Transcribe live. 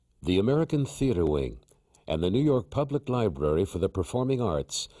The American Theater Wing and the New York Public Library for the Performing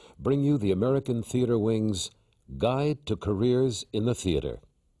Arts bring you the American Theater Wing's Guide to Careers in the Theater.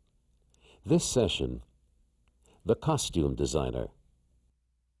 This session, The Costume Designer.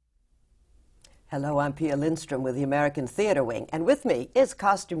 Hello, I'm Pia Lindstrom with the American Theater Wing, and with me is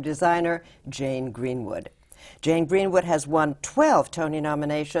costume designer Jane Greenwood. Jane Greenwood has won 12 Tony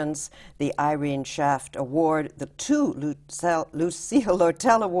nominations, the Irene Shaft Award, the 2 Lucille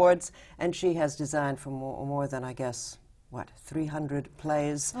Lortel Awards, and she has designed for more than, I guess, 300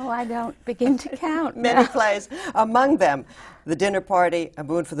 plays? Oh, I don't begin to count. Many plays. Among them, The Dinner Party, A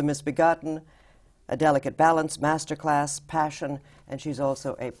Moon for the Misbegotten, A Delicate Balance, Masterclass, Passion, and she's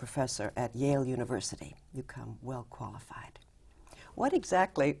also a professor at Yale University. You come well qualified. What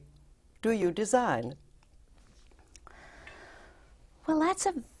exactly do you design? Well, that's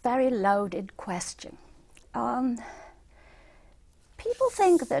a very loaded question. People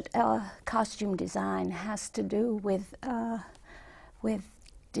think that costume design has to do with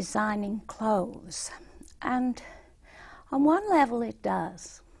designing clothes, and on one level it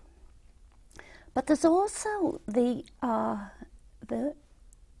does. But there's also the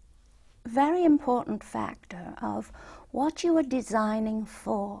very important factor of what you are designing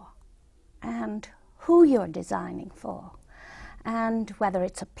for and who you're designing for, and whether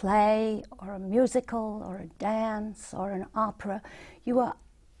it's a play or a musical or a dance or an opera, you are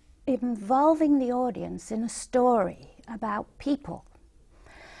involving the audience in a story about people.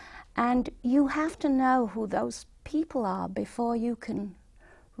 And you have to know who those people are before you can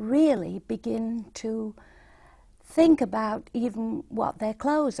really begin to think about even what their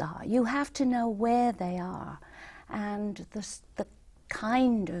clothes are. You have to know where they are and the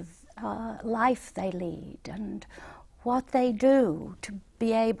kind of life they lead and what they do to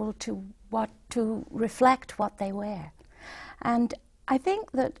be able to reflect what they wear. And I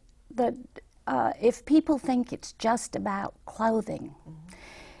think that if people think it's just about clothing,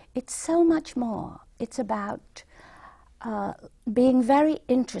 it's so much more. It's about being very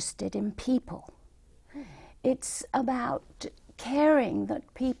interested in people. It's about caring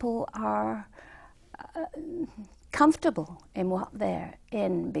that people are comfortable in what they're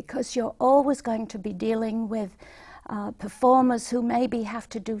in, because you're always going to be dealing with performers who maybe have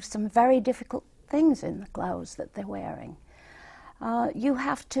to do some very difficult things in the clothes that they're wearing. You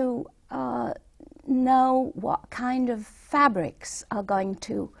have to know what kind of fabrics are going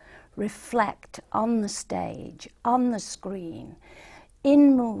to reflect on the stage, on the screen,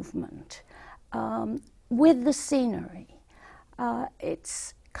 in movement, with the scenery.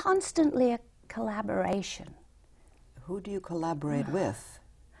 It's constantly a collaboration. Who do you collaborate with?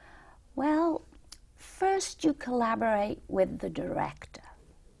 Well, first you collaborate with the director.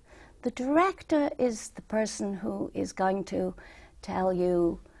 The director is the person who is going to tell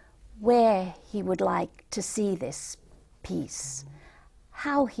you where he would like to see this piece,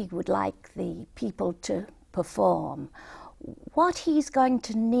 how he would like the people to perform, what he's going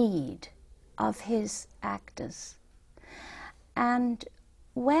to need of his actors. And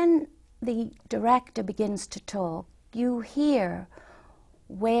when the director begins to talk, you hear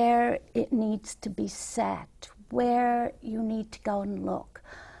where it needs to be set, where you need to go and look.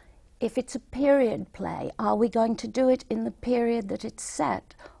 If it's a period play, are we going to do it in the period that it's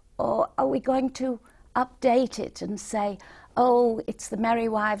set? Or are we going to update it and say, oh, it's the Merry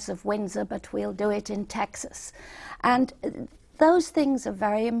Wives of Windsor, but we'll do it in Texas? And those things are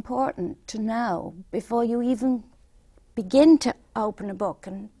very important to know before you even begin to open a book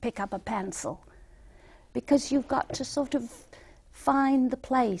and pick up a pencil, because you've got to sort of find the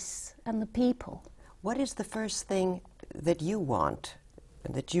place and the people. What is the first thing that you want,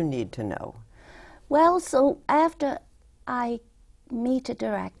 that you need to know? Well, so after I meet a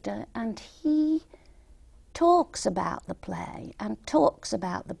director and he talks about the play and talks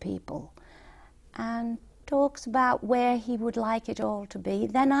about the people and talks about where he would like it all to be,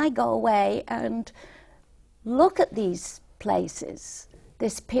 then I go away and look at these places,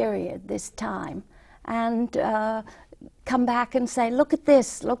 this period, this time, and come back and say, look at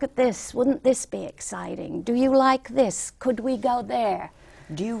this, wouldn't this be exciting? Do you like this? Could we go there?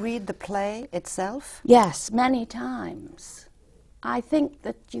 Do you read the play itself? Yes, many times. I think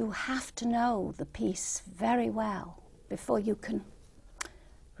that you have to know the piece very well before you can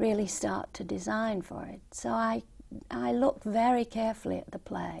really start to design for it. So I look very carefully at the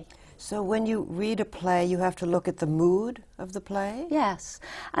play. So when you read a play, you have to look at the mood of the play? Yes.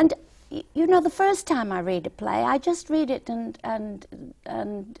 And you know, the first time I read a play, I just read it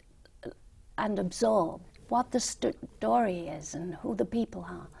and absorb what the story is and who the people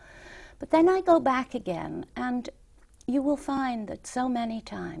are. But then I go back again, and you will find that so many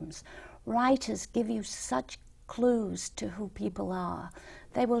times writers give you such clues to who people are.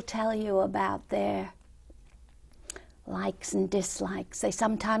 They will tell you about their likes and dislikes. They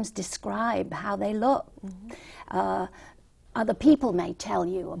sometimes describe how they look. Other people may tell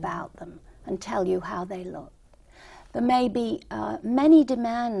you about them and tell you how they look. There may be many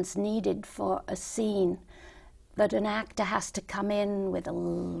demands needed for a scene, that an actor has to come in with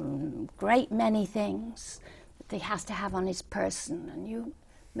a great many things that he has to have on his person, and you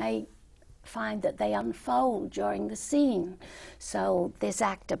may find that they unfold during the scene. So this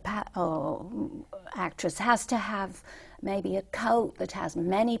actor or actress has to have maybe a coat that has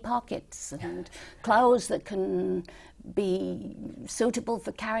many pockets and clothes that can be suitable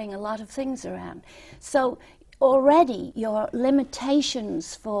for carrying a lot of things around. So already your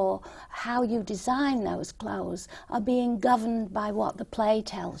limitations for how you design those clothes are being governed by what the play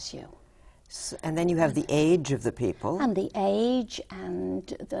tells you. And then you have the age of the people. And the age and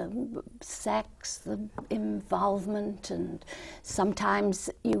the sex, the involvement, and sometimes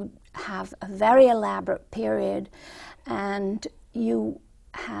you have a very elaborate period and you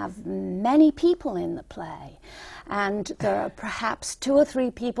have many people in the play. And there are perhaps 2 or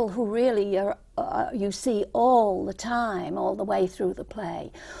 3 people who really are, you see all the time, all the way through the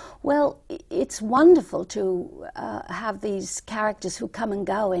play. Well, it's wonderful to have these characters who come and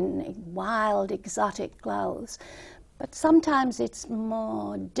go in wild, exotic clothes. But sometimes it's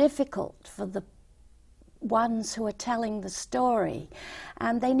more difficult for the ones who are telling the story,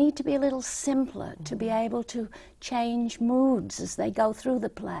 and they need to be a little simpler to be able to change moods as they go through the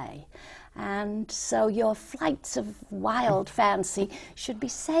play. And so your flights of wild fancy should be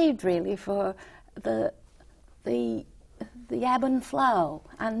saved really for the ebb and flow,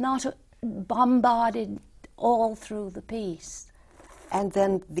 and not bombarded all through the piece. And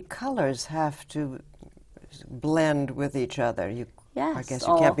then the colors have to blend with each other. Yes, I guess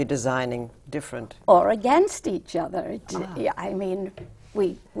you can't be designing different. Or against each other. I mean,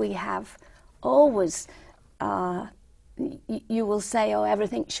 we have always, you will say, oh,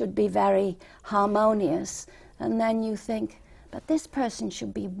 everything should be very harmonious, and then you think, but this person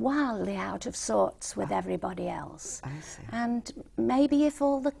should be wildly out of sorts with everybody else. I see. And maybe if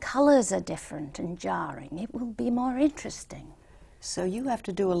all the colors are different and jarring, it will be more interesting. So you have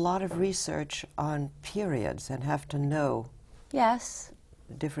to do a lot of research on periods and have to know Yes.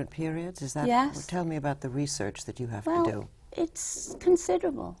 different periods? Is that? Yes. Tell me about the research that you have Well, to do. it's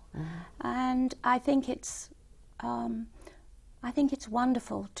considerable, and I think it's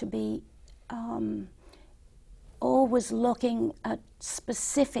wonderful to be always looking at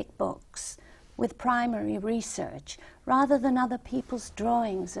specific books with primary research rather than other people's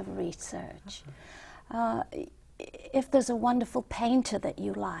drawings of research. If there's a wonderful painter that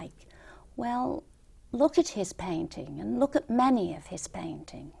you like, well, look at his painting and look at many of his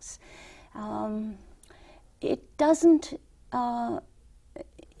paintings. It doesn't,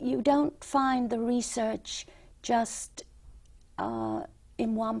 you don't find the research just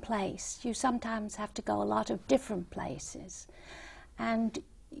in one place. You sometimes have to go a lot of different places. And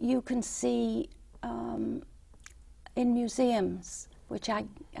you can see in museums, which I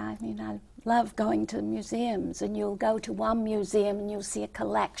mean, I love going to museums, and you'll go to one museum and you'll see a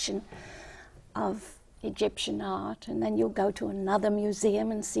collection of Egyptian art, and then you'll go to another museum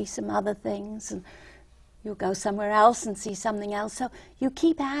and see some other things, and you'll go somewhere else and see something else. So you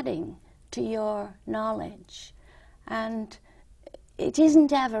keep adding to your knowledge, and it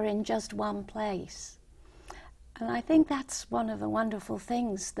isn't ever in just one place. And I think that's one of the wonderful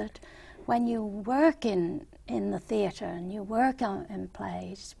things, that when you work in the theatre and you work in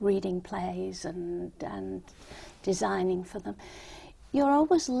plays, reading plays and designing for them, you're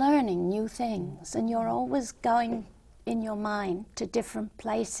always learning new things, and you're always going in your mind to different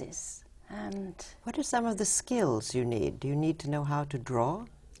places. And What are some of the skills you need? Do you need to know how to draw?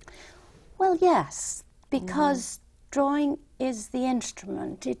 well, yes, because drawing is the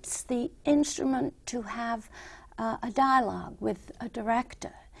instrument. It's the instrument to have a dialogue with a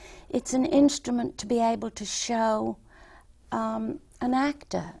director. It's an instrument to be able to show an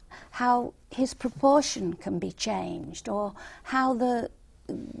actor how his proportion can be changed, or how the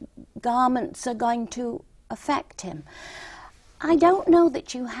garments are going to affect him. I don't know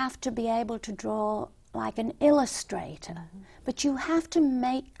that you have to be able to draw like an illustrator, but you have to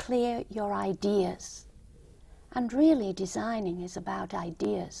make clear your ideas. And really, designing is about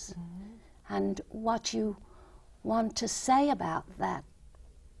ideas and what you want to say about that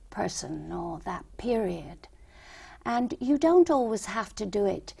person or that period. And you don't always have to do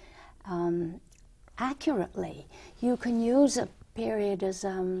it accurately. You can use a period as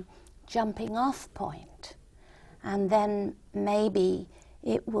a jumping off point. and then maybe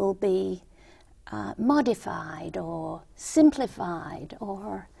it will be modified or simplified,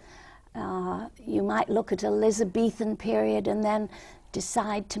 or you might look at Elizabethan period and then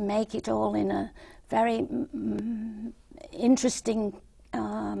decide to make it all in a very interesting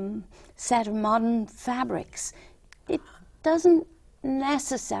set of modern fabrics. It doesn't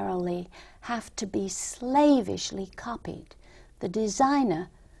necessarily have to be slavishly copied. The designer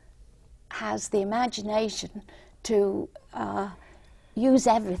has the imagination to use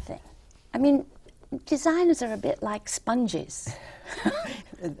everything. I mean, designers are a bit like sponges.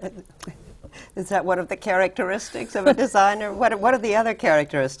 Is that one of the characteristics of a designer? What are the other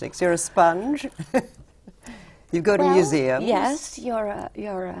characteristics? You're a sponge? You go to museums? Yes, you're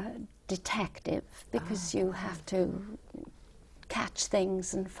a detective, because you have to catch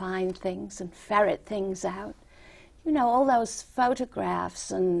things and find things and ferret things out. You know, all those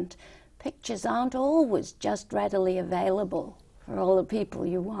photographs and pictures aren't always just readily available for all the people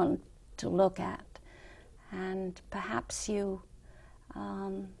you want to look at. And perhaps you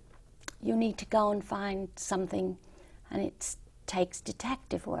need to go and find something, and it takes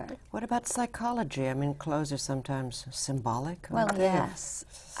detective work. What about psychology? I mean, clothes are sometimes symbolic. Well, aren't they? yes.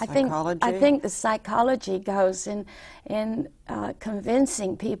 Psychology? I think the psychology goes in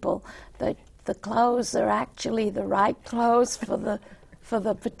convincing people that the clothes are actually the right clothes for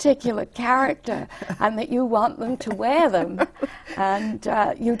the particular character, and that you want them to wear them, and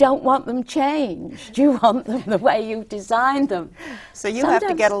you don't want them changed. You want them the way you designed them. So you have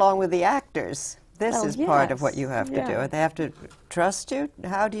to get along with the actors. This Well, is part of yes, what you have to yeah. do. They have to trust you.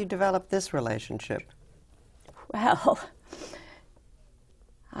 How do you develop this relationship? Well,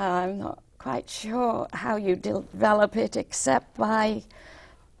 I'm not quite sure how you develop it, except by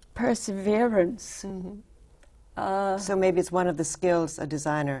perseverance. So maybe it's one of the skills a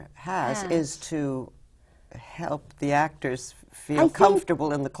designer has is to help the actors feel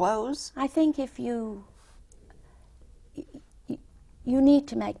comfortable in the clothes. I think if you need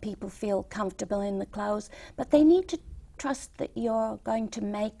to make people feel comfortable in the clothes, but they need to trust that you're going to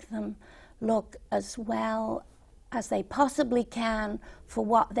make them look as well as they possibly can for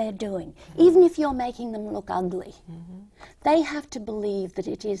what they're doing. Even if you're making them look ugly, they have to believe that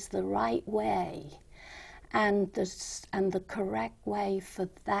it is the right way and the correct way for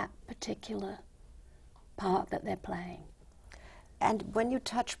that particular part that they're playing. And when you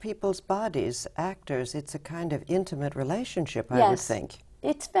touch people's bodies, actors, it's a kind of intimate relationship, I would Yes, think.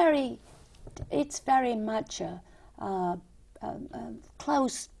 it's very much a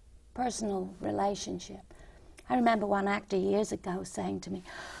close personal relationship. I remember one actor years ago saying to me,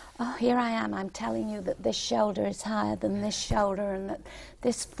 "Oh, here I am, I'm telling you that this shoulder is higher than this shoulder, and that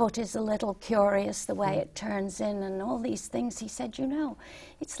this foot is a little curious the way it turns in, and all these things." He said, "You know,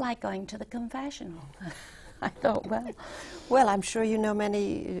 it's like going to the confessional." I thought, well, I'm sure you know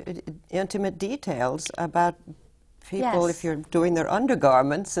many intimate details about people, Yes. if you're doing their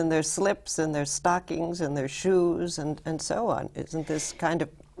undergarments and their slips and their stockings and their shoes and so on. Isn't this kind of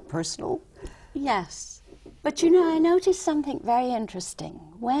personal? yes. But you know, I noticed something very interesting.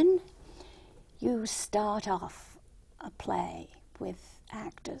 When you start off a play with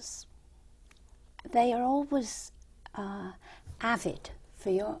actors, they are always avid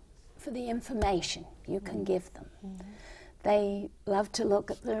for the information you can give them. They love to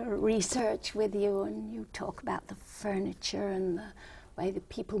look at the research with you, and you talk about the furniture and the way the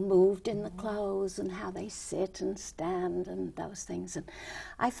people moved in the clothes and how they sit and stand and those things. And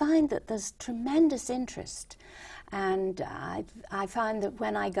I find that there's tremendous interest, and I find that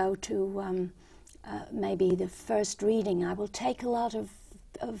when I go to maybe the first reading, I will take a lot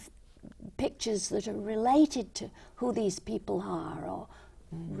of pictures that are related to who these people are, or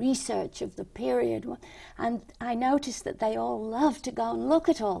research of the period, and I noticed that they all love to go and look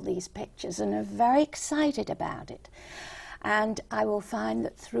at all these pictures and are very excited about it. And I will find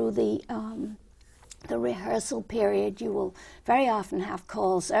that through the rehearsal period, you will very often have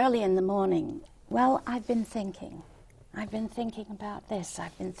calls early in the morning. "Well, I've been thinking about this,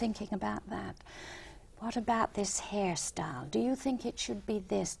 I've been thinking about that. What about this hairstyle? Do you think it should be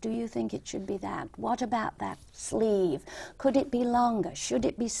this? Do you think it should be that? What about that sleeve? Could it be longer? Should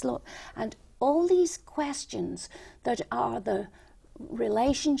it be slow?" And all these questions that are the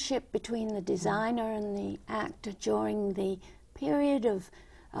relationship between the designer and the actor during the period of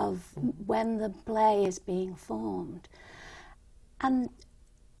when the play is being formed. And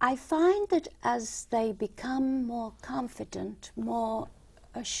I find that as they become more confident, more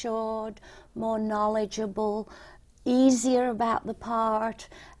assured, more knowledgeable, easier about the part,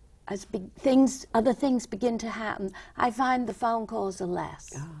 as other things begin to happen, I find the phone calls are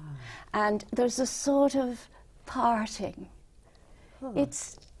less. And there's a sort of parting.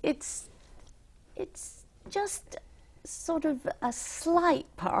 It's just sort of a slight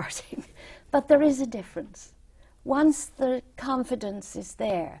parting, but there is a difference. Once the confidence is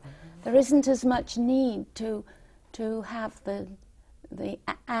there, there isn't as much need to have the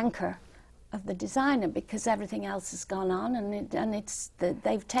anchor of the designer, because everything else has gone on, and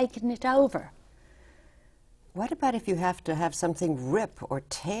they've taken it over. What about if you have to have something rip or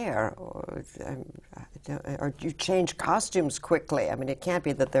tear, or you change costumes quickly? I mean, it can't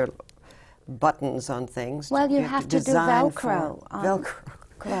be that there are buttons on things. Well, you have to do design Velcro for on Velcro.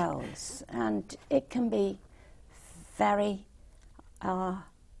 clothes, and it can be very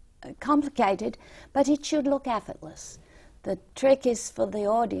complicated, but it should look effortless. The trick is for the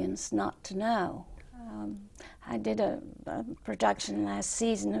audience not to know. I did a production last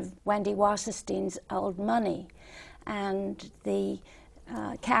season of Wendy Wasserstein's Old Money, and the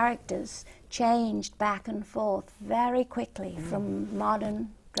characters changed back and forth very quickly from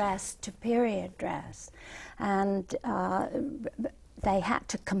modern dress to period dress, and they had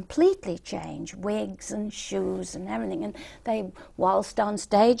to completely change wigs and shoes and everything, and they waltzed on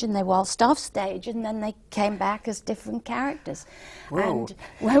stage and they waltzed off stage, and then they came back as different characters. Whoa. And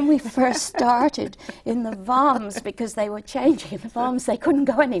when we first started in the VOMs, because they were changing the VOMs, they couldn't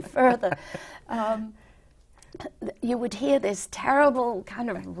go any further. You would hear this terrible kind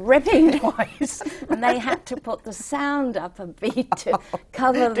of ripping noise, and they had to put the sound up a beat to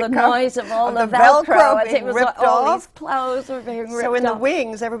cover the noise of all the Velcro, as it was like all these clothes were being ripped off. So in the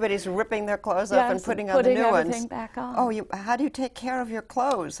wings, everybody's ripping their clothes off and putting on the new everything ones. back on. Oh, how do you take care of your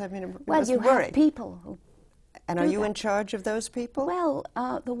clothes? I mean, well, you have people who And do are you that. in charge of those people? Well,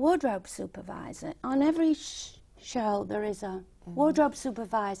 the wardrobe supervisor. On every show, there is a wardrobe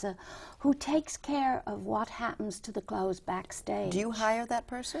supervisor who takes care of what happens to the clothes backstage. Do you hire that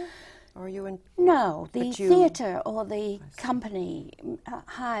person? Or are you in? No, the But you- theatre or the company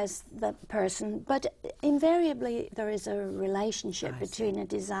hires the person, but invariably there is a relationship between a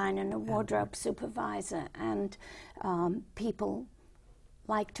designer and a wardrobe supervisor, and people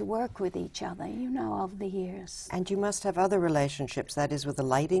like to work with each other, you know, over the years. And you must have other relationships, that is with the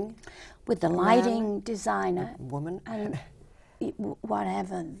lighting With the lighting designer. woman? And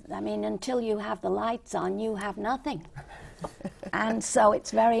whatever. I mean, until you have the lights on, you have nothing. And so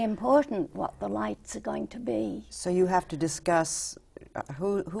it's very important what the lights are going to be. So you have to discuss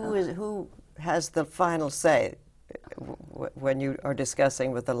who has the final say when you are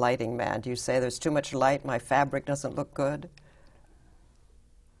discussing with the lighting man. Do you say there's too much light, my fabric doesn't look good?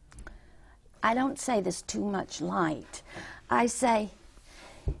 I don't say there's too much light. I say,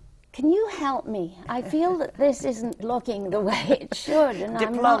 can you help me? I feel that this isn't looking the way it should, and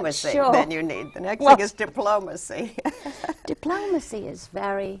Diplomacy, I'm not sure. then you need. The next thing is diplomacy. Diplomacy is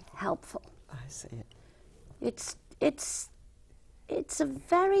very helpful. I see it. It's a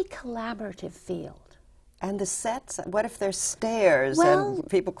very collaborative field. And the sets, what if there's stairs Well, and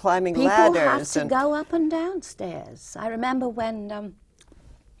people climbing People ladders? have to go up and down stairs. I remember when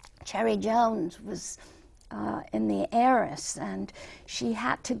Cherry Jones was in the Heiress, and she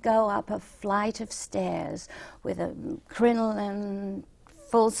had to go up a flight of stairs with a crinoline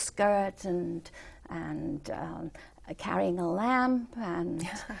full skirt and carrying a lamp,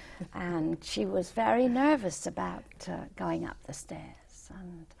 and she was very nervous about going up the stairs.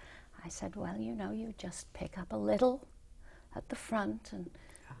 And I said, well, you know, you just pick up a little at the front and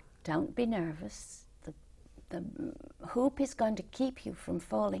don't be nervous. The hoop is going to keep you from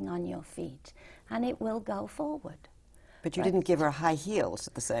falling on your feet, and it will go forward. But you didn't give her high heels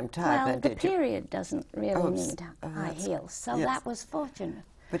at the same time, Well, the did you? period doesn't really need high that's- heels, so yes. that was fortunate.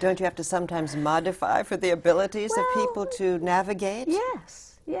 But don't you have to sometimes modify for the abilities of people to navigate?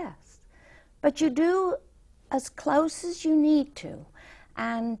 Yes, yes. But you do as close as you need to,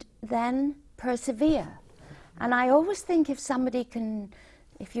 and then persevere. And I always think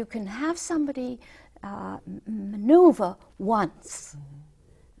if you can have somebody maneuver once,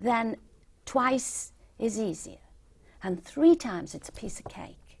 then twice is easier, and 3 times it's a piece of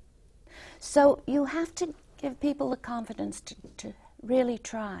cake. So you have to give people the confidence to really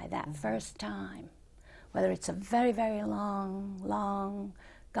try that first time, whether it's a very, very long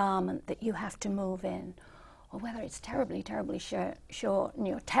garment that you have to move in, or whether it's terribly, terribly short and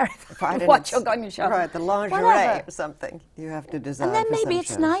you're terrified of what you're going to show. Right, the lingerie Whatever. or something you have to design. And then for maybe some it's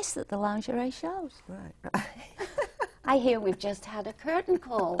shows. nice that the lingerie shows. Right. I hear we've just had a curtain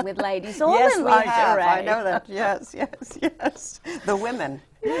call with ladies all Yes, in we lingerie. have. I know that. Yes, yes, yes. The women,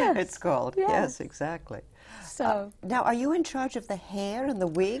 it's called. yes. Yes, exactly. So Now, are you in charge of the hair and the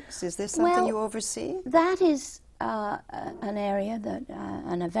wigs? Is this something Well, you oversee? that is an area that,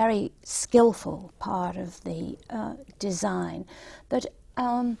 and a very skillful part of the design, that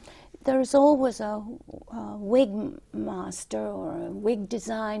there is always a wig master or a wig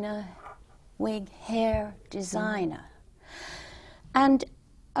designer, wig hair designer. And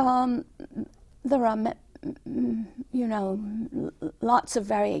there are, you know, lots of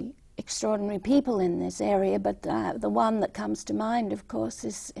very extraordinary people in this area, but the one that comes to mind, of course,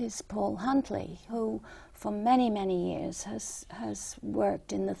 is Paul Huntley, who for many, many years has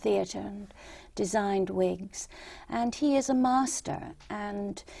worked in the theatre and designed wigs. And he is a master,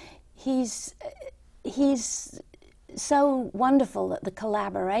 and he's so wonderful at the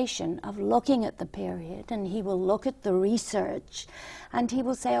collaboration of looking at the period, and he will look at the research and he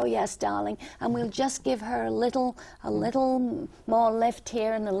will say, oh yes, darling, and we'll just give her a little more lift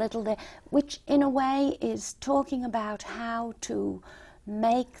here and a little there, which in a way is talking about how to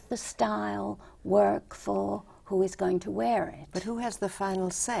make the style work for who is going to wear it. But who has the final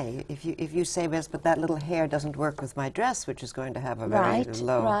say? If you say, yes, but that little hair doesn't work with my dress, which is going to have a very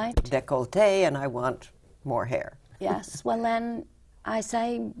low décolleté, and I want more hair. Yes, well then I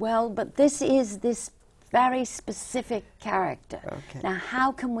say, well, but this is this very specific character. Okay. Now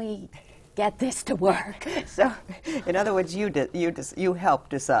how can we get this to work? So, in other words, you help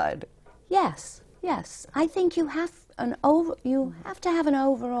decide. Yes, yes. I think you have to have an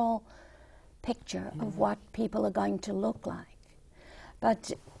overall picture of what people are going to look like.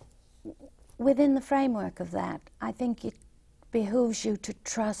 But within the framework of that, I think it behooves you to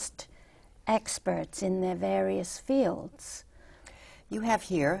trust experts in their various fields. You have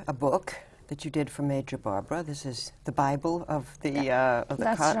here a book that you did for Major Barbara. This is the Bible of the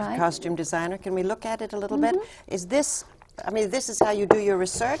costume designer. Can we look at it a little bit? Is this, I mean, this is how you do your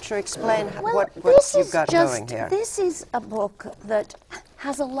research, or explain what you've got going here? This is a book that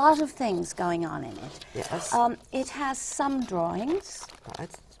has a lot of things going on in it. Yes. It has some drawings.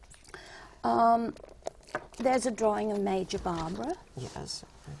 Right. There's a drawing of Major Barbara. Yes.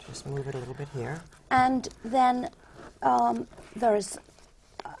 I'll just move it a little bit here. And then there's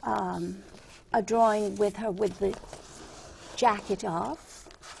a drawing with her with the jacket off.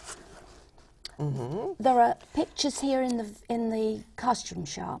 Mm-hmm. There are pictures here in the costume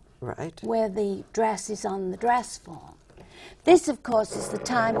shop, right, where the dress is on the dress form. This, of course, is the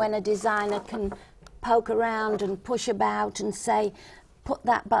time when a designer can poke around and push about and say, put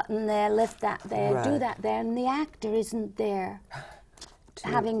that button there, lift that there, do that there, and the actor isn't there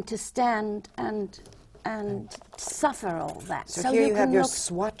having to stand and suffer all that. So here you have your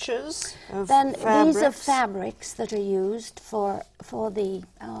swatches of then fabrics. These are fabrics that are used for the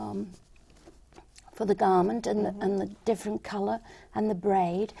garment and the different color and the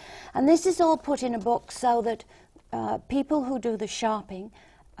braid, and this is all put in a book so that people who do the shopping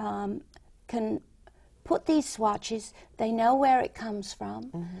can put these swatches. They know where it comes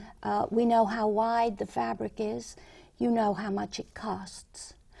from. We know how wide the fabric is. You know how much it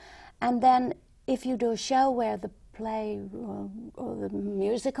costs. And then if you do a show where the play or the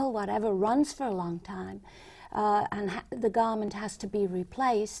musical, whatever, runs for a long time, and the garment has to be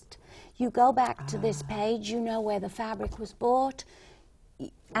replaced, you go back to this page, you know where the fabric was bought,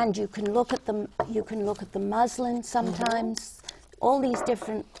 and you can look at the muslin sometimes. All these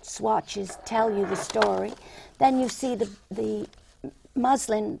different swatches tell you the story. Then you see the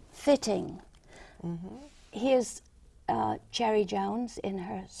muslin fitting. Here's Cherry Jones in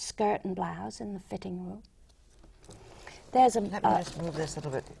her skirt and blouse in the fitting room. There's a... Let me just move this a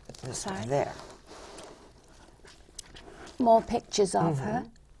little bit. There. More pictures of her.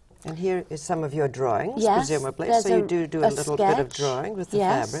 And here is some of your drawings, yes, presumably. So you do a little bit of drawing with the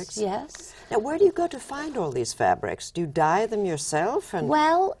fabrics. Yes. Now, where do you go to find all these fabrics? Do you dye them yourself? And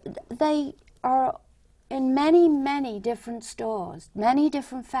well, they are in many, many different stores, many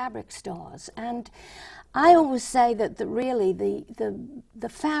different fabric stores. And I always say that really the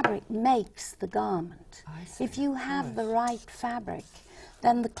fabric makes the garment. I see. If you have the right fabric,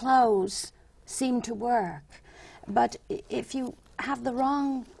 then the clothes seem to work. But if you have the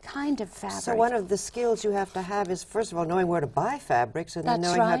wrong kind of fabric... So one of the skills you have to have is, first of all, knowing where to buy fabrics, and then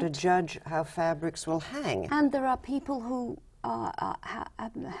knowing how to judge how fabrics will hang. And there are people who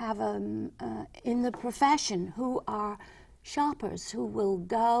have in the profession who are shoppers who will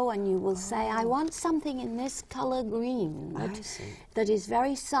go and you will say, I want something in this color green that is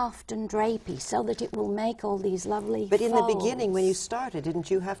very soft and drapey so that it will make all these lovely But in folds. the beginning, when you started, didn't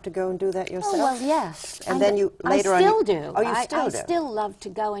you have to go and do that yourself? Oh, well, yes. And then you later I still on... do. Oh, you still do? I still love to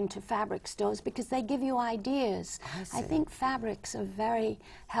go into fabric stores because they give you ideas. I think fabrics are very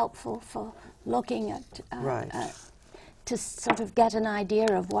helpful for looking at... to sort of get an idea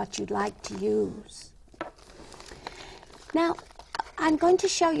of what you'd like to use. Now, I'm going to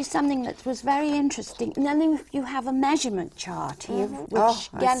show you something that was very interesting. And then you have a measurement chart here, which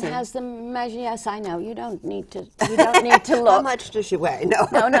again has the measure. Yes, I know. You don't need to. You don't need to look. How much does she weigh? No.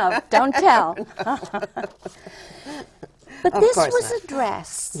 No, don't tell. But Of this course was not. a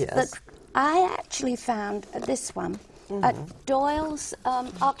dress Yes. that I actually found, this one, at Doyle's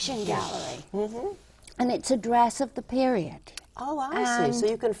auction gallery. And it's a dress of the period. Oh, I see. So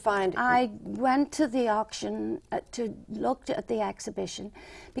you can find... I went to the auction to look at the exhibition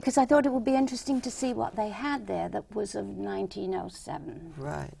because I thought it would be interesting to see what they had there that was of 1907.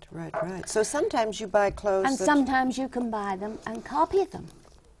 Right. So sometimes you buy clothes And sometimes you can buy them and copy them.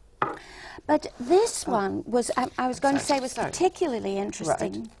 But this one was, I was going to say, was particularly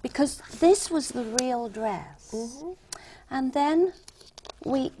interesting because this was the real dress. And then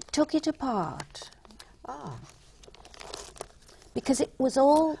we took it apart. Because it was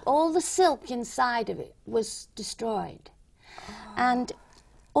all the silk inside of it was destroyed. And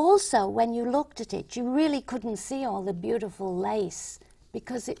also, when you looked at it, you really couldn't see all the beautiful lace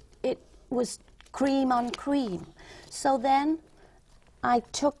because it was cream on cream. So then I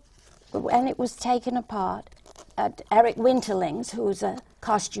took, when it was taken apart, at Eric Winterling's, who's a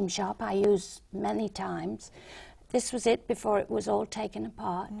costume shop I use many times, this was it before it was all taken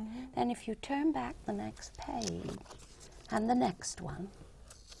apart. Then if you turn back the next page, and the next one,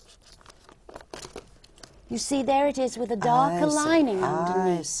 you see there it is with a darker lining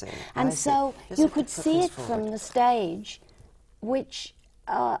underneath. And so you could see it from the stage, which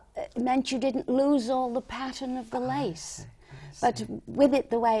meant you didn't lose all the pattern of the lace. But with it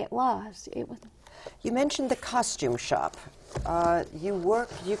the way it was, You mentioned the costume shop. You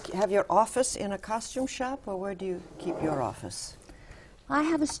have your office in a costume shop, or where do you keep your office? I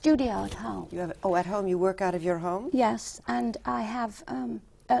have a studio at home. You have, at home. You work out of your home? Yes, and I have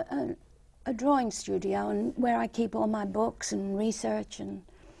a drawing studio and where I keep all my books and research,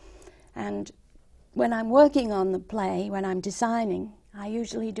 and when I'm working on the play, when I'm designing, I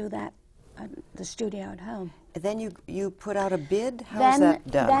usually do that at the studio at home. Then you put out a bid? How is that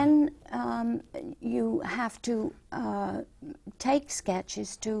done? Then you have to take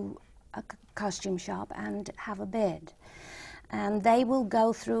sketches to a costume shop and have a bid. And they will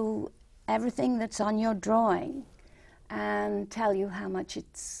go through everything that's on your drawing and tell you how much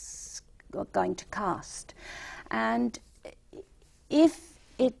it's going to cost. And if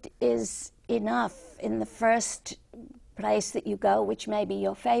it is enough in the first place that you go, which may be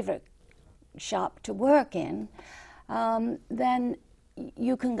your favorite shop to work in, then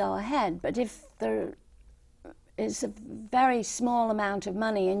you can go ahead. But if there is a very small amount of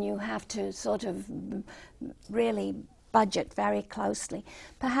money and you have to sort of really budget very closely,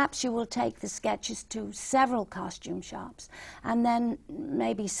 perhaps you will take the sketches to several costume shops, and then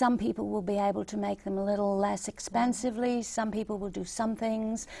maybe some people will be able to make them a little less expensively, some people will do some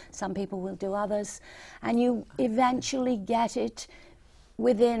things, some people will do others, and you eventually get it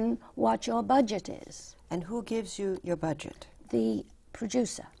within what your budget is. And who gives you your budget? The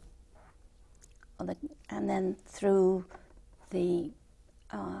producer. And then through the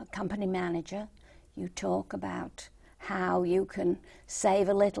company manager, you talk about how you can save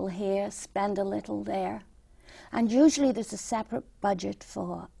a little here, spend a little there. And usually there's a separate budget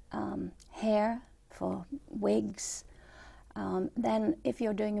for hair, for wigs. Then if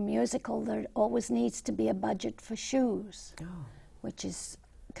you're doing a musical, there always needs to be a budget for shoes, which is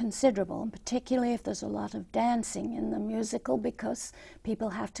considerable, and particularly if there's a lot of dancing in the musical, because people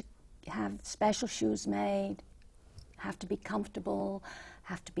have to have special shoes made, have to be comfortable,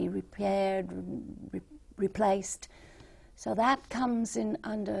 have to be repaired, replaced. So that comes in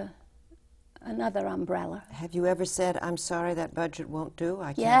under another umbrella. Have you ever said, I'm sorry, that budget won't do?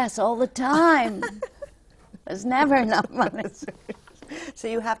 I can't. Yes, all the time. There's never enough money. So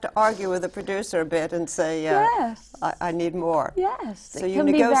you have to argue with the producer a bit and say, yes, I need more. Yes, so it you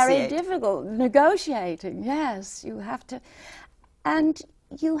can negotiate. be very difficult. Negotiating, yes. You have to, and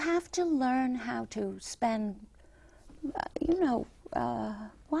you have to learn how to spend,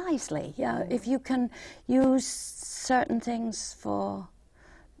 wisely. If you can use certain things for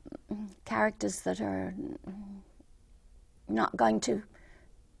characters that are not going to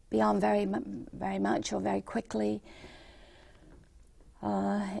be on very much or very quickly.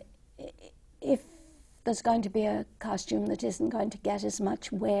 If there's going to be a costume that isn't going to get as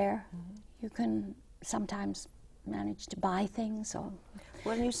much wear, you can sometimes manage to buy things. Or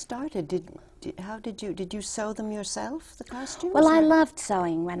when you started, did you sew them yourself, the costumes? Well, I loved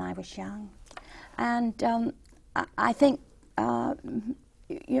sewing when I was young, and I think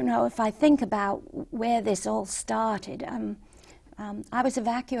if I think about where this all started, I was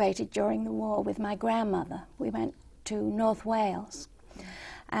evacuated during the war with my grandmother. We went to North Wales.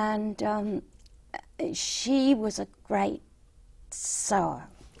 And she was a great sewer,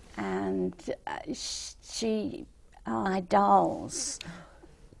 and she allied dolls,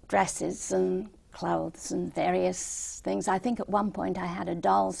 dresses and clothes and various things. I think at one point I had a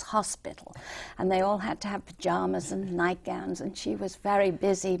doll's hospital, and they all had to have pajamas and nightgowns, and she was very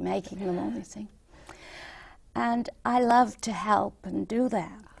busy making them all these things. And I loved to help and do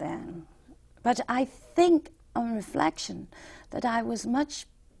that then. But I think, on reflection, that I was much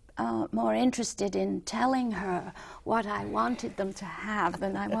more interested in telling her what I wanted them to have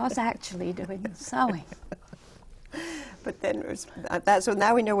than I was actually doing the sewing. But then so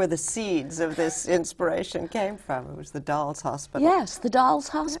now we know where the seeds of this inspiration came from. It was the Dolls Hospital. Yes, the Dolls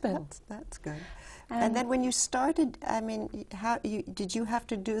Hospital. That's good. And then when you started, I mean, did you have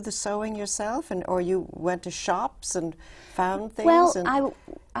to do the sewing yourself, or you went to shops and found things? Well,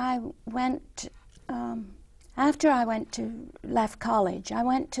 I went, after I left college, I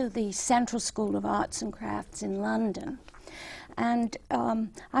went to the Central School of Arts and Crafts in London. And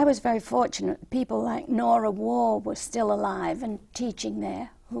I was very fortunate. People like Nora Waugh were still alive and teaching there,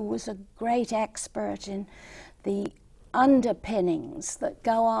 who was a great expert in the underpinnings that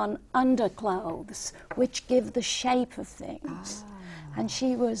go on underclothes, which give the shape of things. And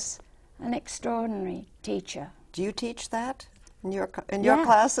she was an extraordinary teacher. Do you teach that in your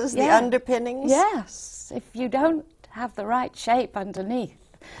classes, the underpinnings? Yes. If you don't have the right shape underneath,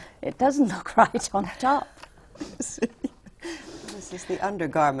 it doesn't look right on top. This is the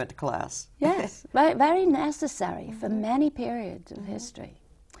undergarment class. Yes, very necessary for many periods of history.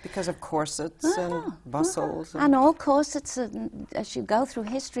 Because of corsets and bustles. And all corsets, as you go through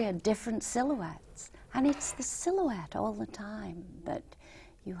history, are different silhouettes. And it's the silhouette all the time that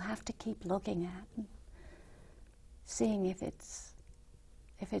you have to keep looking at and seeing if it's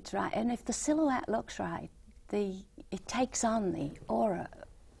right. And if the silhouette looks right, it takes on the aura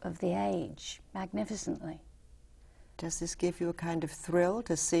of the age magnificently. Does this give you a kind of thrill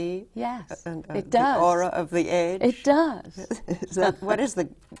to see? Yes, The it does. aura of the age? It does. What is the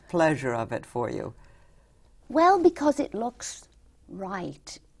pleasure of it for you? Well, because it looks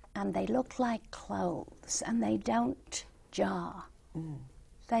right, and they look like clothes, and they don't jar.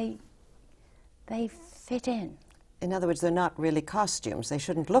 They fit in. In other words, they're not really costumes. They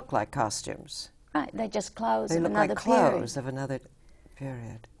shouldn't look like costumes. Right, they're just clothes they of look another like clothes period. of another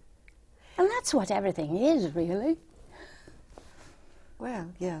period. And that's what everything is, really.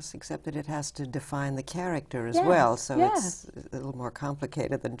 Well, yes, except that it has to define the character as Yes, well, so yes. it's a little more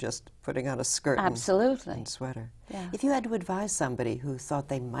complicated than just putting on a skirt Absolutely. and sweater. Yeah. If you had to advise somebody who thought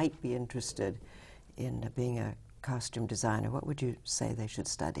they might be interested in being a costume designer, what would you say they should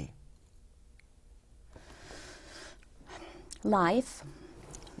study? Life,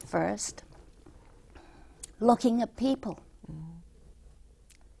 first. Looking at people.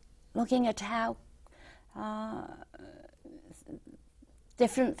 Looking at how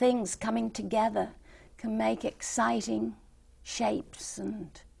different things coming together can make exciting shapes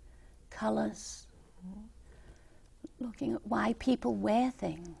and colours. Looking at why people wear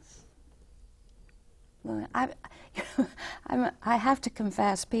things. I have to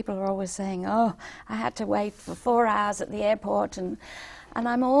confess, people are always saying, oh, I had to wait for 4 hours at the airport, and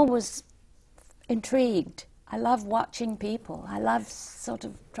I'm always intrigued. I love watching people. I love sort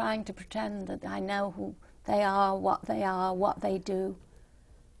of trying to pretend that I know who they are, what they do.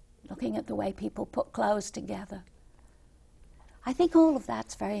 Looking at the way people put clothes together. I think all of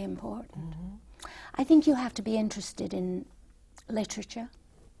that's very important. I think you have to be interested in literature.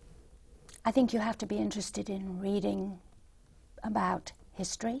 I think you have to be interested in reading about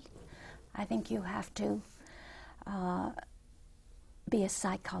history. I think you have to be a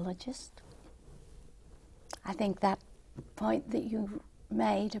psychologist. I think that point that you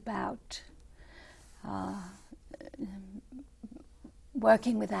made about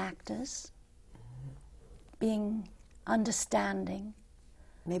working with actors, being understanding.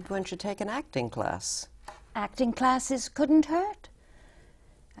 Maybe one should take an acting class. Acting classes couldn't hurt.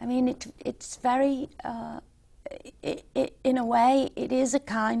 I mean, it's very, in a way, it is a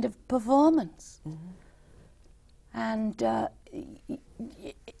kind of performance. And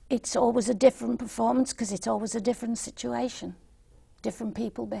it's always a different performance because it's always a different situation. Different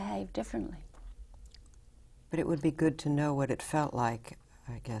people behave differently. But it would be good to know what it felt like,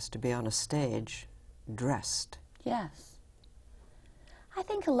 I guess, to be on a stage, dressed. Yes. I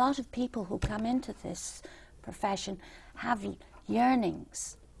think a lot of people who come into this profession have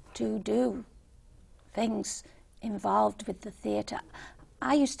yearnings to do things involved with the theatre.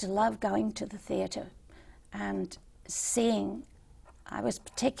 I used to love going to the theatre and seeing. I was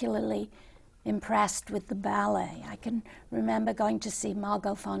particularly impressed with the ballet. I can remember going to see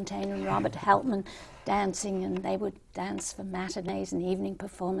Margot Fonteyn and Robert Helpman dancing, and they would dance for matinees and evening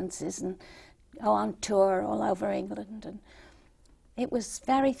performances and go on tour all over England. And it was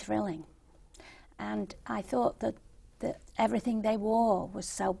very thrilling. And I thought that everything they wore was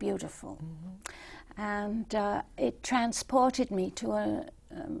so beautiful. And it transported me to a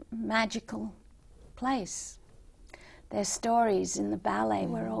magical place. Their stories in the ballet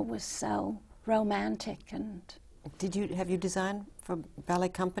were always so romantic. And have you designed for ballet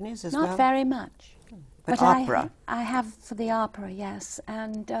companies as well? not very much. But opera? I have for the opera, yes.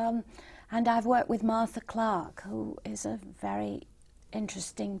 And I've worked with Martha Clark, who is a very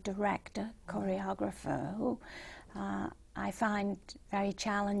interesting director, choreographer, who I find very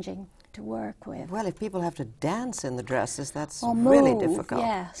challenging to work with. Well, if people have to dance in the dresses, that's Or really move, difficult.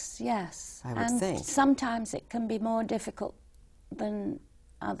 Yes. I would think. Sometimes it can be more difficult than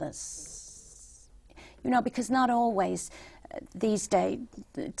others. You know, because not always these days,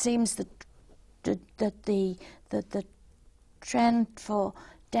 it seems that the trend for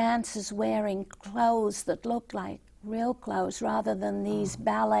dancers wearing clothes that look like real clothes rather than these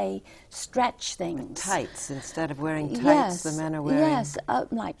ballet stretch things. Tights, instead of wearing tights, the men are wearing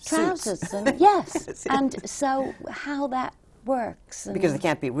like suits. trousers. And yes, and so how that works. And because they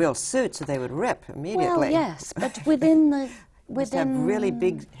can't be real suits, so they would rip immediately. well, yes, but within the Must have really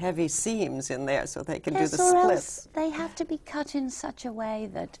big, heavy seams in there so they can do yes, the or splits. else they have to be cut in such a way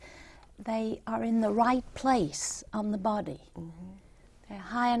that they are in the right place on the body. They're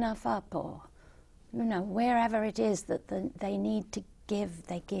high enough up, or you know, wherever it is that they need to give,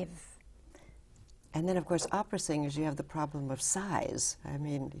 they give. And then, of course, opera singers, you have the problem of size. I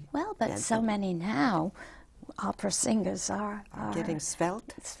mean, Well, but so many now, opera singers are getting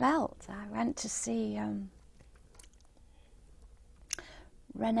svelte. svelte. I went to see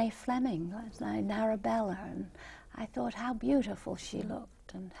Renee Fleming, like Arabella, and I thought how beautiful she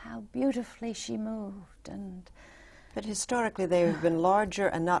looked and how beautifully she moved. And But historically, they've been larger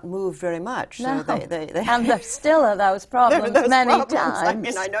and not moved very much. no, So they and there still are those problems those many problems. times. I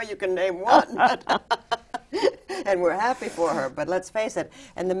mean, I know you can name one, and we're happy for her. But let's face it,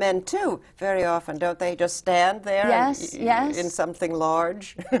 and the men too. Very often, don't they just stand there? Yes, yes. In something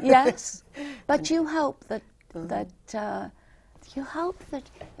large. Yes, but you hope that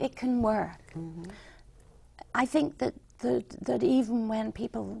it can work. I think that even when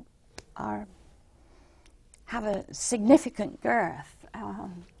people have a significant girth,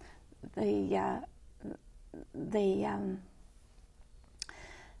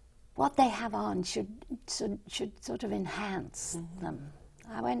 what they have on should sort of enhance them.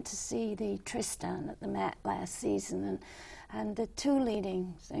 I went to see the Tristan at the Met last season, and the two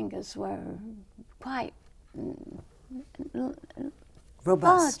leading singers were quite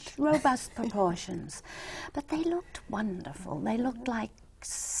robust proportions, but they looked wonderful. They looked like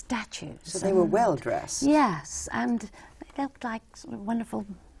statues. So they were well dressed. Yes, and they looked like sort of wonderful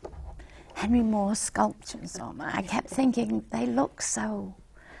Henry Moore sculptures. I kept thinking they look so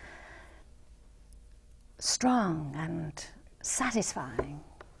strong and satisfying.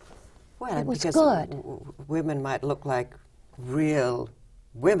 Well, It was because good. Women might look like real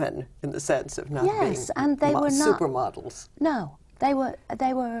women in the sense of not Yes, being and they were not supermodels. No, they were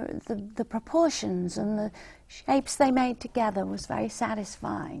the proportions and the shapes they made together was very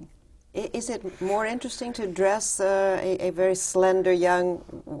satisfying. Is it more interesting to dress a very slender young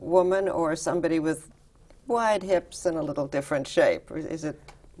woman or somebody with wide hips and a little different shape? Or is it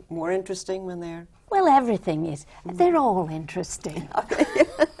more interesting when they're... Well, everything is. They're all interesting.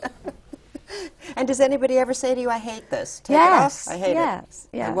 And does anybody ever say to you, I hate this? Take Yes, it off. I hate yes,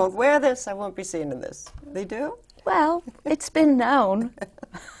 it. yes. I won't wear this. I won't be seen in this. They do? Well, it's been known.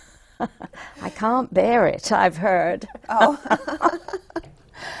 I can't bear it, I've heard. Oh.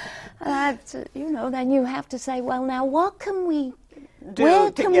 Then you have to say, well, now what can we Do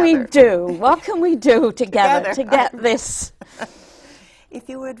where can we together. do? What can we do together Together. to get this? If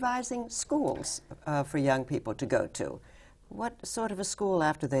you were advising schools for young people to go to, what sort of a school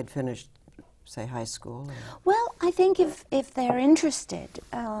after they'd finished, say, high school? Well, I think if they're interested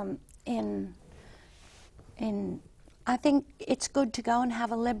in, I think it's good to go and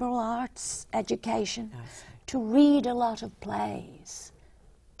have a liberal arts education, to read a lot of plays,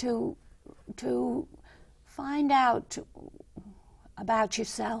 to find out about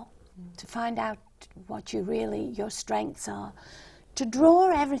yourself, to find out what your strengths are, to draw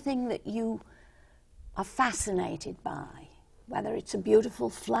everything that you are fascinated by, whether it's a beautiful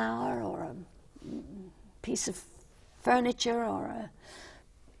flower or a piece of furniture or a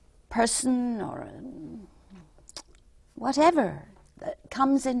person or whatever that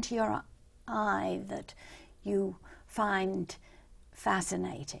comes into your eye that you find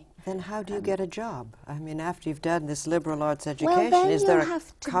fascinating. Then how do you get a job? I mean, after you've done this liberal arts Well, education, then is you there a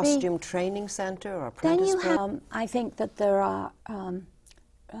have to costume training center or Then apprentice you program? have, I think that there are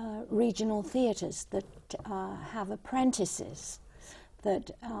regional theatres that have apprentices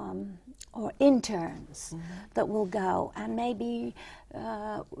that, or interns that will go and maybe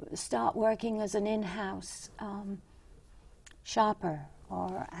start working as an in-house shopper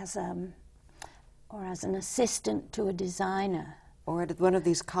or as an assistant to a designer. Or at one of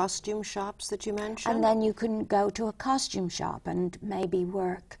these costume shops that you mentioned? And then you can go to a costume shop and maybe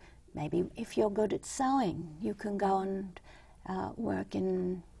work. Maybe if you're good at sewing, you can go and work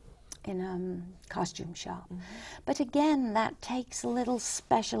in a costume shop. But again, that takes a little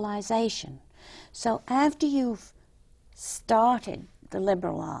specialization. So after you've started the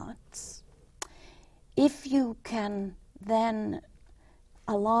liberal arts, if you can then,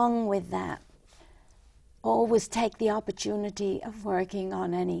 along with that, always take the opportunity of working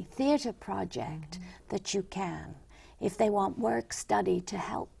on any theatre project that you can. If they want work study to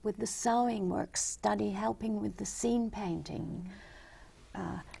help with the sewing, work study helping with the scene painting,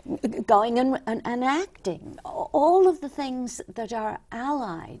 going and acting, all of the things that are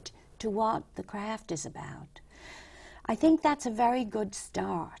allied to what the craft is about. I think that's a very good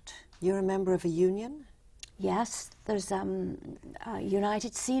start. You're a member of a union? Yes, there's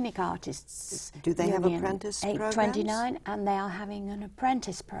United Scenic Artists. Do they have Union, apprentice 829, and they are having an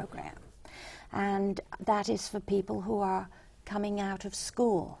apprentice program. And that is for people who are coming out of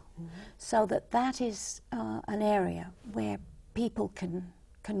school. So that is an area where people can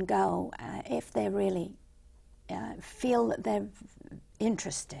go if they really feel that they're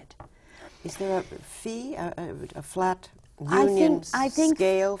interested. Is there a fee, a flat union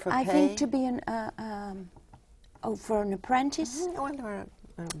scale for pay? I think to be for an apprentice. Or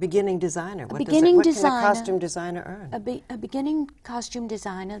a beginning designer. What can a costume designer earn? A beginning costume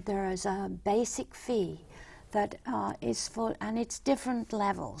designer, there is a basic fee that is for, and it's different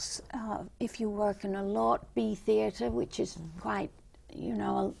levels. If you work in a Lot B theatre, which is quite,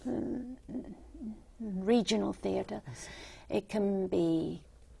 a regional theatre, it can be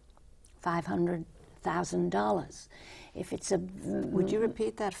 $500,000. If it's a... Would you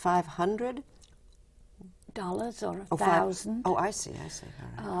repeat that? $500? Or $1,000. Oh, I see.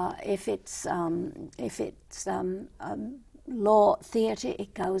 All right. If it's law theatre,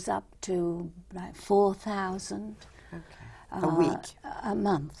 it goes up to like 4,000. Okay. A week. A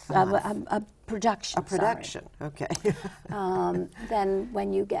month. A production. A production. Sorry. Okay. Then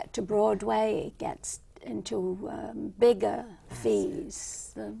when you get to Broadway, it gets into bigger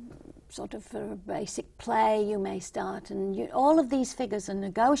fees. Sort of for a basic play, you may start, and all of these figures are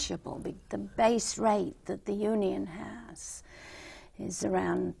negotiable. The base rate that the union has is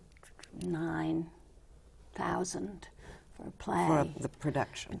around $9,000 for a play. For the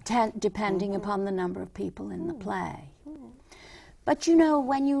production. Depending upon the number of people in the play. But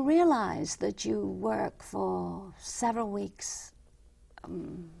when you realize that you work for several weeks,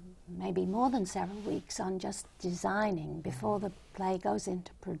 maybe more than several weeks on just designing before the play goes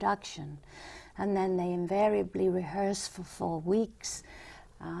into production, and then they invariably rehearse for 4 weeks,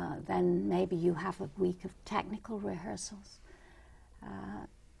 then maybe you have a week of technical rehearsals,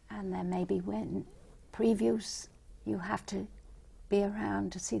 and then maybe when previews, you have to be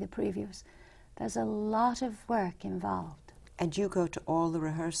around to see the previews. There's a lot of work involved. And you go to all the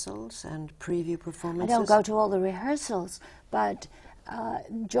rehearsals and preview performances? I don't go to all the rehearsals, but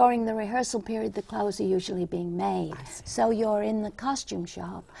during the rehearsal period, the clothes are usually being made. So you're in the costume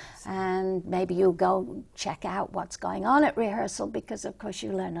shop, and maybe you go check out what's going on at rehearsal, because of course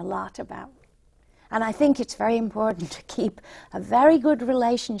you learn a lot about. And I think it's very important to keep a very good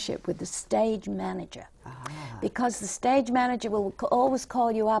relationship with the stage manager. Because the stage manager will always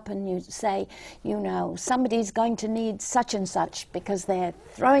call you up and you say, somebody's going to need such and such because they're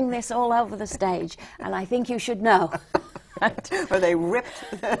throwing this all over the stage, and I think you should know. Right? Or they ripped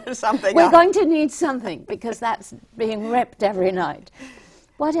something We're up. going to need something because that's being ripped every night.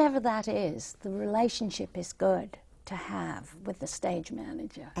 Whatever that is, the relationship is good to have with the stage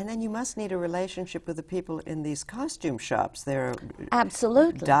manager. And then you must need a relationship with the people in these costume shops. There are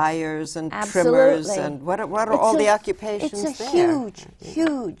Absolutely. dyers and Absolutely. trimmers, and what are all the occupations there? It's a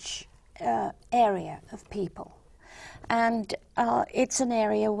huge area of people. And it's an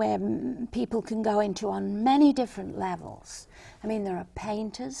area where people can go into on many different levels. I mean, there are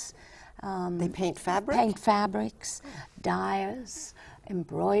painters. They paint fabric? Paint fabrics, dyers,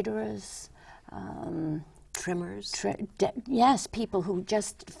 embroiderers. Trimmers? Yes, people who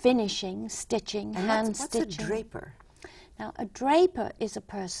just finishing, stitching, and hand what's stitching. a draper? Now, a draper is a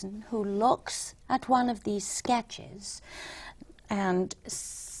person who looks at one of these sketches and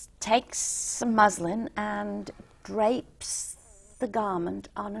takes some muslin and drapes the garment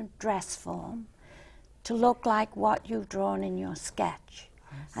on a dress form to look like what you've drawn in your sketch.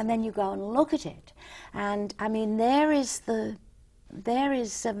 And then you go and look at it. And, I mean, there is a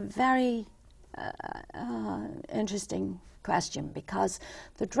very interesting question, because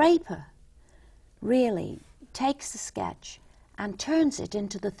the draper really takes the sketch and turns it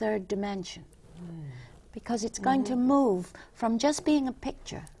into the third dimension, because it's going to move from just being a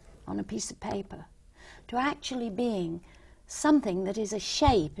picture on a piece of paper to actually being something that is a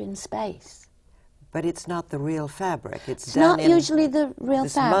shape in space. But it's not the real fabric. It's not usually the real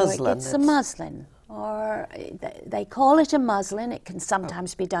fabric. Muslin, it's a muslin, or they call it a muslin. It can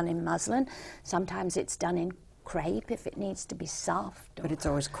sometimes be done in muslin. Sometimes it's done in crepe if it needs to be soft. But it's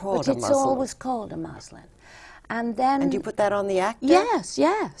always called a muslin. But it's always called a muslin. And then... And you put that on the actor? Yes,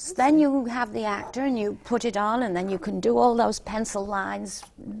 yes. Then you have the actor and you put it on, and then you can do all those pencil lines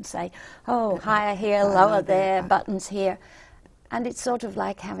and say, oh, higher here, lower there, buttons here. And it's sort of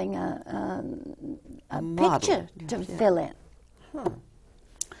like having a picture to fill in.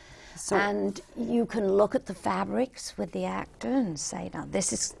 So and you can look at the fabrics with the actor and say, now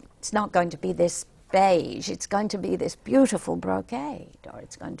it's not going to be this beige, it's going to be this beautiful brocade, or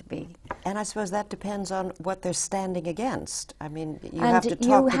it's going to be... And I suppose that depends on what they're standing against. I mean, you have to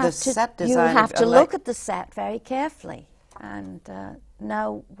talk to the set designer. You have to look at the set very carefully and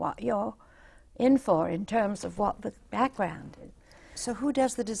know what you're in for in terms of what the background is. So who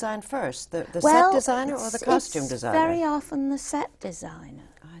does the design first, the set designer or the costume designer? Very often the set designer,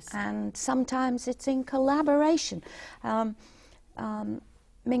 and sometimes it's in collaboration.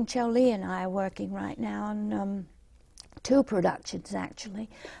 Ming Cho Lee and I are working right now on 2 productions, actually.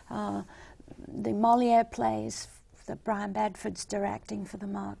 The Moliere plays that Brian Bedford's directing for the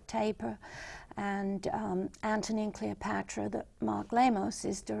Mark Taper, and Antony and Cleopatra that Mark Lamos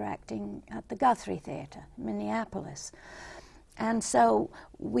is directing at the Guthrie Theatre in Minneapolis. And so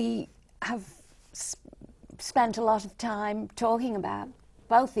we have spent a lot of time talking about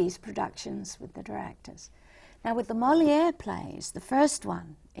both these productions with the directors. Now, with the Moliere plays, the first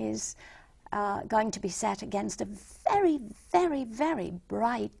one is going to be set against a very, very, very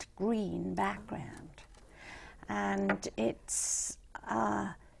bright green background. And it's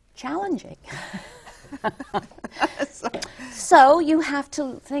challenging. So you have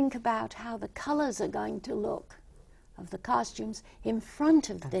to think about how the colors are going to look of the costumes in front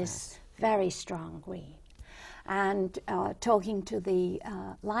of this very strong green. And talking to the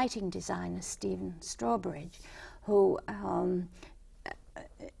lighting designer, Stephen Strawbridge, who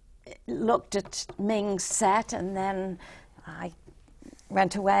looked at Ming's set, and then I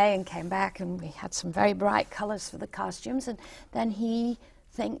went away and came back, and we had some very bright colors for the costumes, and then he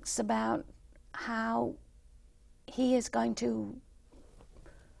thinks about how he is going to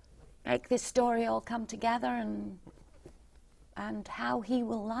make this story all come together, and how he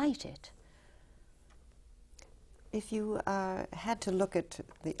will light it. If you had to look at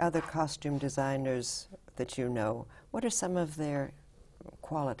the other costume designers that you know, what are some of their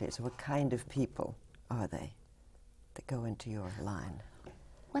qualities? What kind of people are they that go into your line?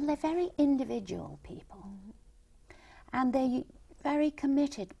 Well, they're very individual people, and they're very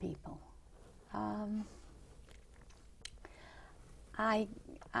committed people. I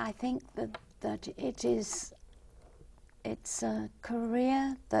think that it's a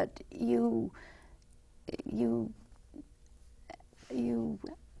career that you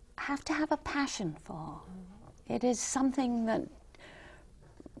have to have a passion for. It is something that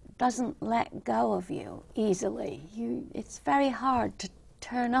doesn't let go of you easily. It's very hard to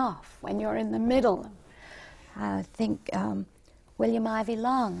turn off when you're in the middle. I think William Ivey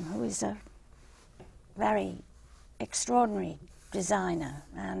Long, who is a very extraordinary designer,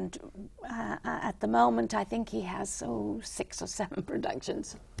 and at the moment I think he has 6 or 7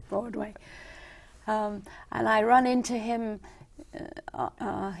 productions on Broadway. And I run into him,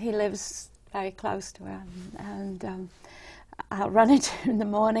 he lives very close to her, and I'll run into him in the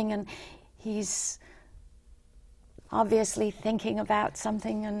morning, and he's obviously thinking about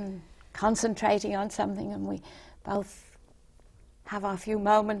something and concentrating on something, and we both have our few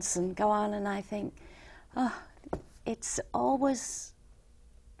moments and go on, and I think, oh, it's a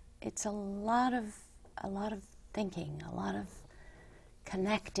lot of thinking, a lot of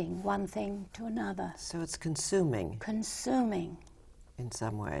connecting one thing to another. So it's consuming. Consuming. In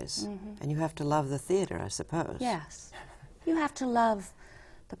some ways. Mm-hmm. And you have to love the theater, I suppose. Yes. You have to love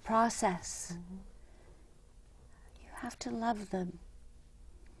the process. Mm-hmm. You have to love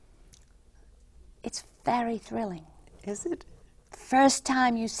it's very thrilling. Is it? First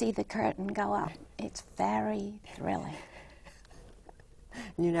time you see the curtain go up, it's very thrilling.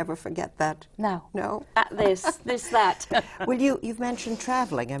 You never forget that? No. No? This, that. Well, you've mentioned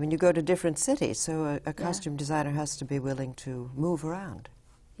traveling. I mean, you go to different cities, so a costume designer has to be willing to move around.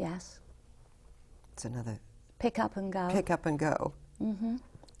 Yes. It's another Pick up and go. pick up and go. Mm-hmm.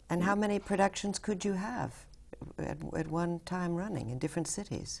 And how many productions could you have at one time running in different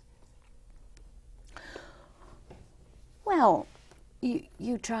cities? Well,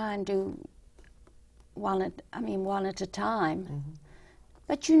 you try and do one at a time. Mm-hmm.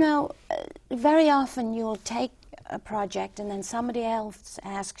 But you know, very often you'll take a project and then somebody else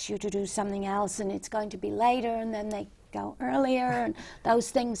asks you to do something else and it's going to be later and then they go earlier and those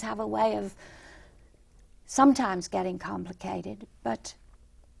things have a way of sometimes getting complicated. But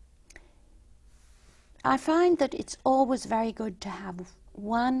I find that it's always very good to have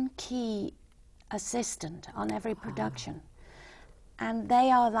one key assistant on every production. And they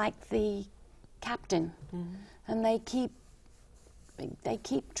are like the captain. Mm-hmm. And they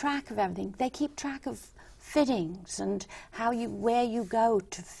keep track of everything. They keep track of fittings and where you go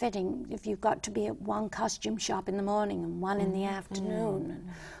to fitting. If you've got to be at one costume shop in the morning and one in the afternoon, and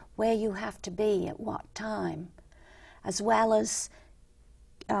where you have to be at what time, as well as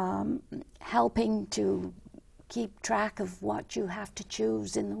helping to keep track of what you have to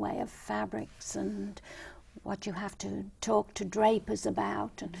choose in the way of fabrics and what you have to talk to drapers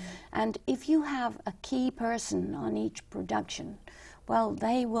about. And if you have a key person on each production, well,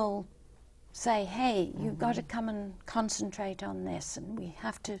 they will say, hey, you've got to come and concentrate on this, and we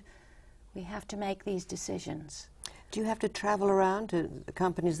have to make these decisions. Do you have to travel around to the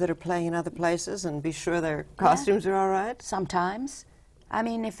companies that are playing in other places and be sure their costumes are all right? Sometimes. I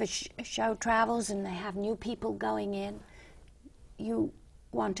mean, if a show travels and they have new people going in, you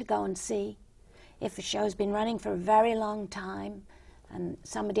want to go and see. If a show's been running for a very long time and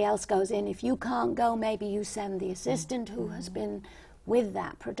somebody else goes in, if you can't go, maybe you send the assistant who has been with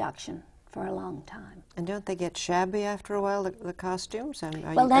that production for a long time. And don't they get shabby after a while, the costumes? And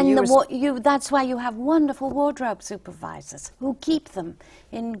well, then that's why you have wonderful wardrobe supervisors who keep them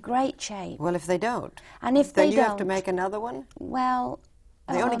in great shape. Well, if they don't, and if then they you don't, have to make another one? Well,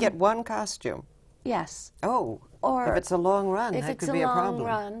 they only get one costume. Yes. Oh, or if it's a long run, that could be a problem. If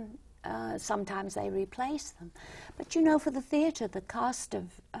it's a long run, sometimes they replace them. But you know, for the theatre, the cost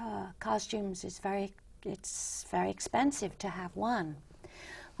of costumes is very expensive to have one.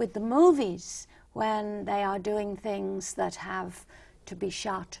 With the movies, when they are doing things that have to be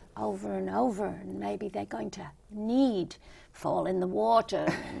shot over and over, and maybe they're going to need fall in the water,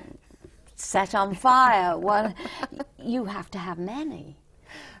 set on fire, you have to have many.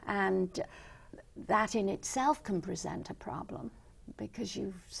 And that in itself can present a problem, because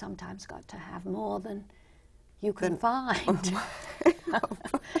you've sometimes got to have more than you can find.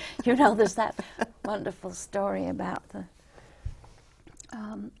 You know, there's that wonderful story about the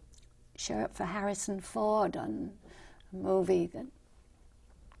shirt for Harrison Ford on a movie that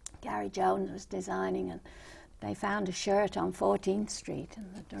Gary Jones was designing, and they found a shirt on 14th Street,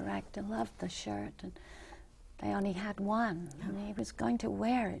 and the director loved the shirt, and they only had one, and he was going to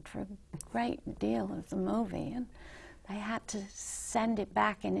wear it for a great deal of the movie, and they had to send it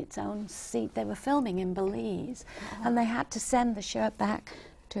back in its own seat. They were filming in Belize, and they had to send the shirt back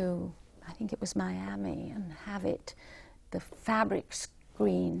to, I think it was Miami, and have the fabric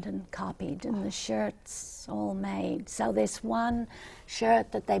screened and copied, and the shirts all made. So this one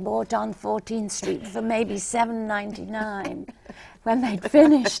shirt that they bought on 14th Street for maybe $7.99, when they'd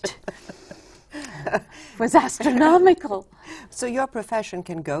finished, was astronomical. So your profession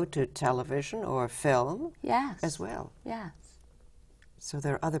can go to television or film? Yes. As well? Yes. So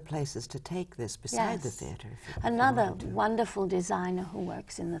there are other places to take this besides the theatre. Another wonderful designer who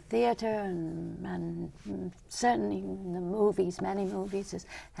works in the theatre and certainly in the movies, many movies, is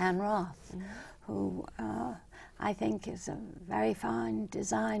Anne Roth, who I think is a very fine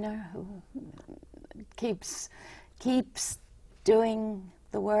designer who keeps doing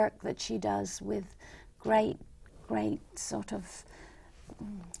the work that she does with great sort of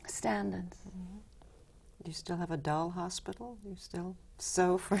standards. Do you still have a doll hospital? You still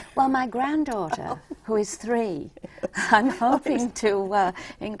sew for? Well, my granddaughter, who is 3, I'm hoping to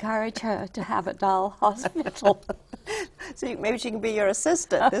encourage her to have a doll hospital. So maybe she can be your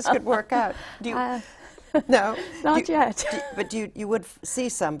assistant. This could work out. Do you, no, not yet. But you would see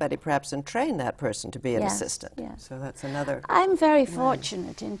somebody perhaps and train that person to be an assistant. Yes. So that's another. I'm very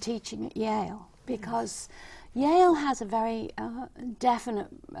fortunate in teaching at Yale, because Yale has a very definite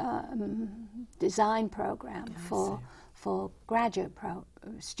design program for graduate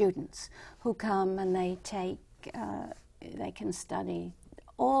students who come and they take they can study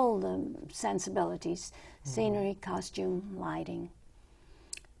all the sensibilities, scenery, costume, lighting,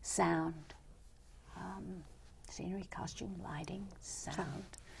 sound. Scenery, costume, lighting, sound.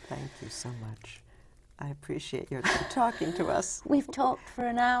 Thank you so much. I appreciate your talking to us. We've talked for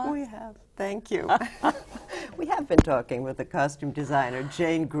an hour. We have. Thank you. We have been talking with the costume designer,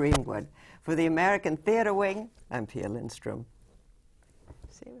 Jane Greenwood. For the American Theatre Wing, I'm Pia Lindstrom.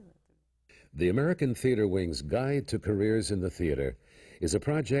 The American Theatre Wing's Guide to Careers in the Theatre is a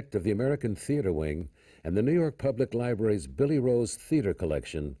project of the American Theatre Wing and the New York Public Library's Billy Rose Theatre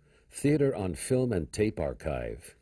Collection, Theatre on Film and Tape Archive.